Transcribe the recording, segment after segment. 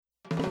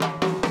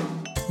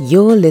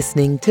You're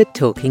listening to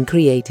Talking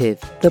Creative,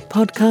 the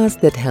podcast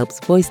that helps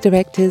voice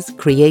directors,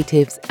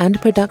 creatives,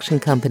 and production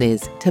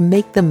companies to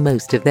make the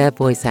most of their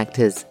voice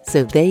actors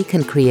so they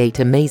can create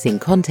amazing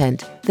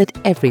content that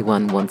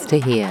everyone wants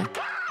to hear.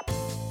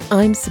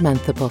 I'm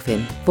Samantha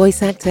Boffin,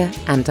 voice actor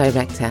and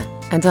director,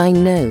 and I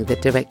know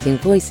that directing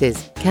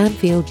voices can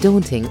feel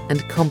daunting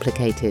and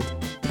complicated.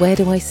 Where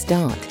do I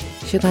start?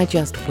 Should I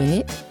just wing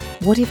it?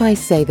 What if I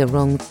say the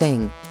wrong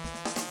thing?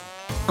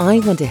 I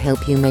want to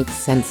help you make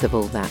sense of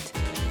all that.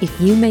 If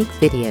you make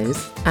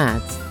videos,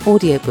 ads,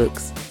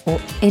 audiobooks,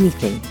 or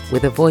anything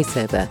with a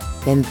voiceover,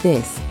 then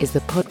this is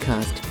the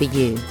podcast for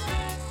you.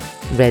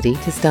 Ready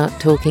to start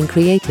talking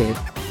creative?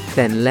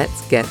 Then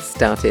let's get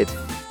started.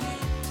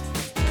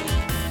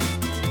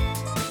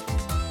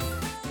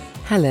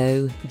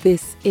 Hello,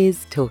 this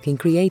is Talking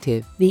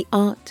Creative, the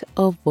art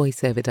of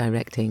voiceover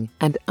directing,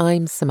 and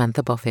I'm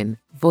Samantha Boffin,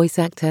 voice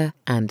actor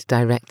and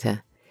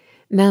director.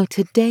 Now,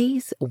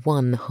 today's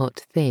one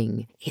hot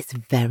thing is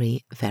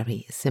very,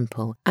 very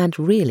simple and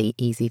really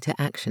easy to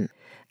action.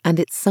 And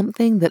it's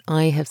something that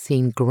I have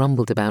seen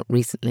grumbled about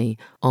recently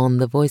on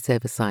the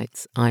voiceover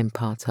sites I'm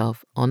part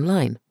of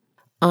online.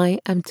 I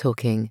am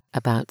talking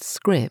about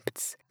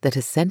scripts that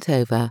are sent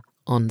over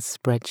on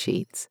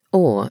spreadsheets,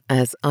 or,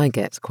 as I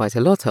get quite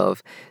a lot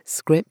of,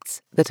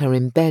 scripts that are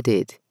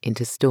embedded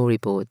into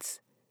storyboards.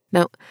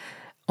 Now,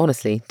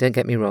 honestly, don't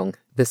get me wrong,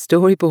 the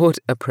storyboard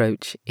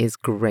approach is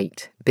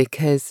great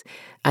because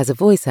as a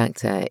voice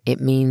actor, it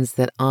means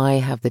that I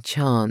have the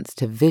chance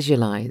to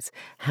visualize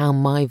how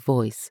my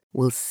voice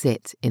will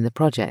sit in the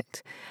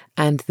project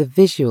and the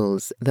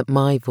visuals that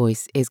my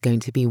voice is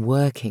going to be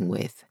working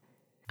with.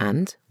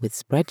 And with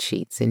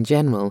spreadsheets in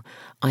general,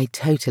 I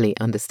totally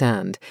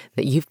understand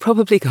that you've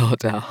probably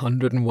got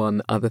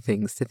 101 other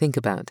things to think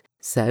about.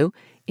 So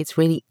it's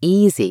really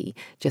easy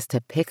just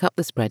to pick up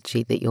the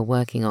spreadsheet that you're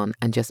working on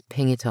and just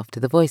ping it off to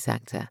the voice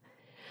actor.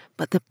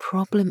 But the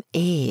problem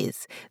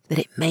is that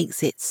it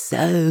makes it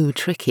so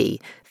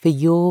tricky for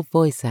your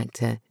voice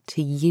actor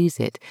to use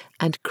it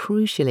and,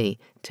 crucially,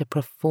 to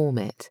perform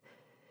it.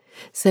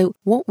 So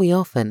what we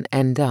often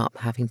end up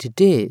having to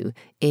do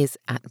is,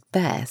 at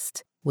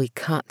best, we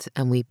cut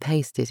and we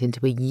paste it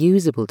into a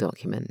usable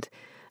document,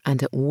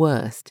 and at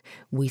worst,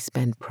 we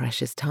spend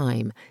precious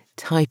time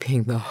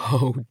typing the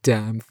whole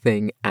damn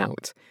thing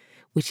out,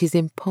 which is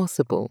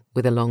impossible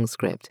with a long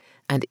script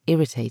and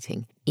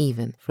irritating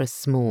even for a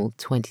small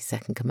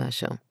 20-second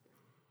commercial.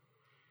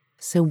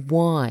 So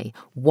why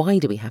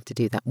do we have to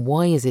do that?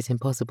 Why is it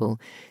impossible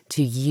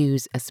to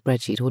use a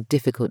spreadsheet or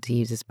difficult to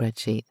use a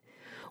spreadsheet?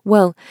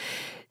 Well,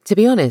 to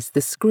be honest,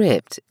 the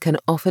script can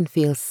often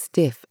feel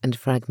stiff and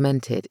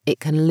fragmented.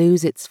 It can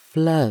lose its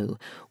flow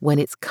when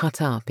it's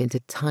cut up into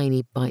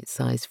tiny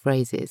bite-sized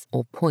phrases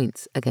or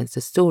points against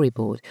a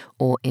storyboard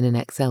or in an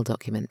Excel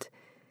document.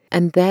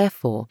 And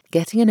therefore,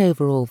 getting an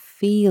overall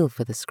feel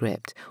for the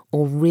script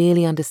or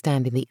really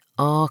understanding the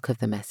arc of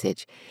the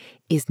message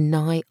is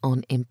nigh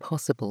on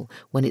impossible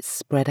when it's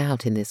spread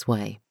out in this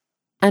way.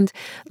 And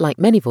like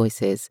many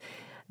voices,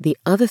 the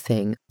other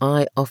thing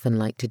I often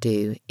like to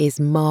do is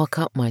mark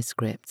up my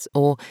scripts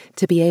or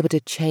to be able to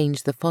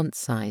change the font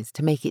size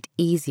to make it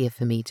easier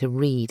for me to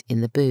read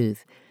in the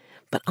booth.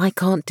 But I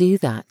can't do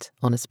that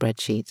on a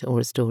spreadsheet or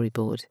a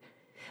storyboard.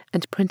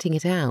 And printing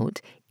it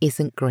out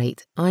isn't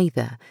great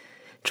either.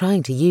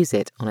 Trying to use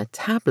it on a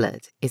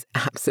tablet is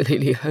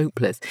absolutely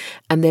hopeless,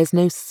 and there's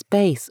no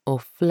space or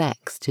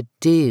flex to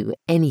do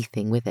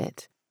anything with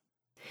it.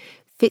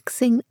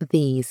 Fixing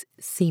these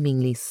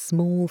seemingly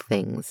small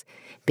things,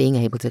 being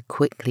able to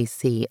quickly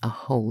see a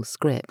whole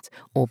script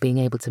or being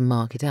able to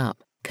mark it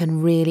up,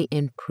 can really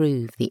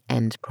improve the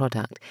end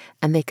product,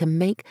 and they can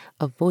make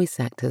a voice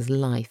actor's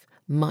life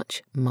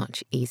much,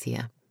 much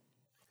easier.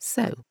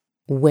 So,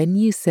 when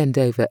you send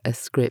over a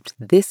script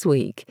this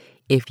week,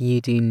 if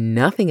you do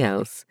nothing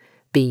else,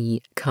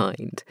 be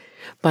kind.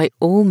 By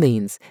all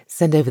means,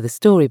 send over the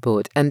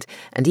storyboard and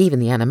even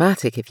the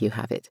animatic if you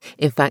have it.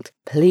 In fact,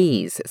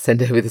 please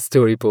send over the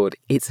storyboard.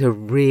 It's a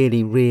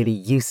really, really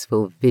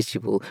useful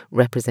visual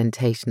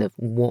representation of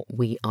what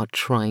we are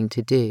trying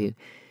to do.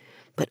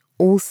 But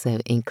also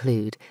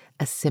include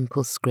a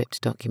simple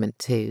script document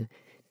too,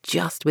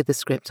 just with the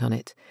script on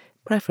it,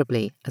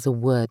 preferably as a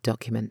Word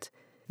document.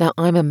 Now,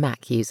 I'm a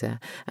Mac user,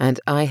 and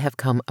I have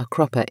come a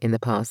cropper in the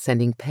past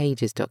sending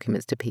Pages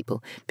documents to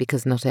people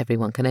because not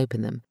everyone can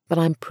open them. But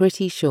I'm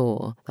pretty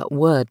sure that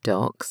Word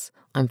docs,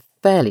 I'm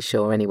fairly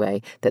sure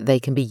anyway, that they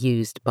can be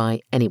used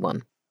by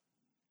anyone.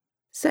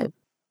 So,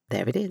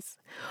 there it is.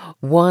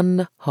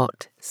 One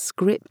hot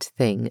script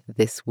thing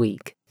this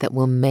week that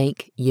will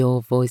make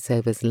your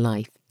voiceover's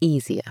life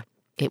easier.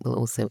 It will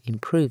also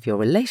improve your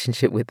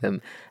relationship with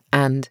them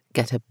and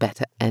get a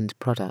better end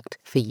product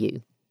for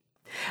you.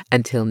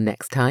 Until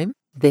next time,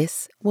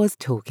 this was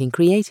Talking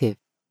Creative,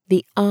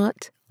 the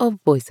art of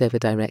voiceover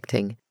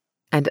directing.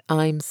 And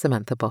I'm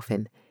Samantha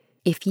Boffin.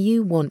 If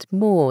you want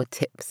more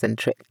tips and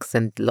tricks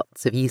and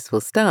lots of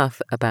useful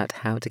stuff about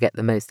how to get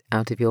the most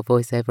out of your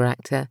voiceover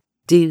actor,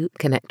 do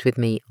connect with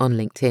me on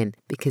LinkedIn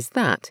because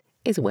that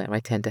is where I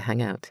tend to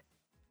hang out.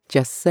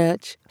 Just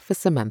search for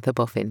Samantha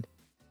Boffin.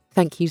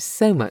 Thank you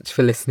so much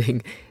for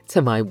listening to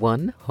my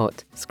one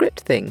hot script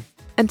thing.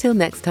 Until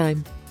next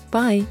time,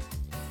 bye.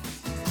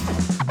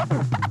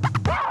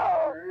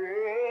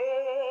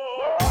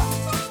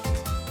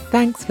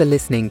 Thanks for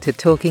listening to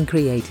Talking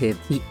Creative,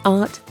 the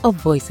art of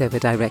voiceover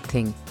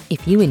directing.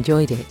 If you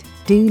enjoyed it,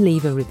 do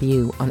leave a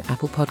review on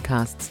Apple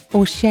Podcasts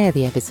or share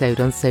the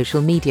episode on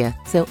social media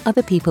so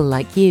other people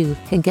like you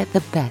can get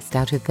the best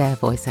out of their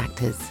voice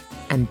actors.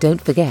 And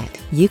don't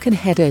forget, you can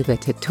head over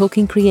to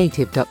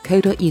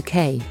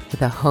talkingcreative.co.uk for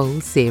the whole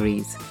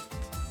series.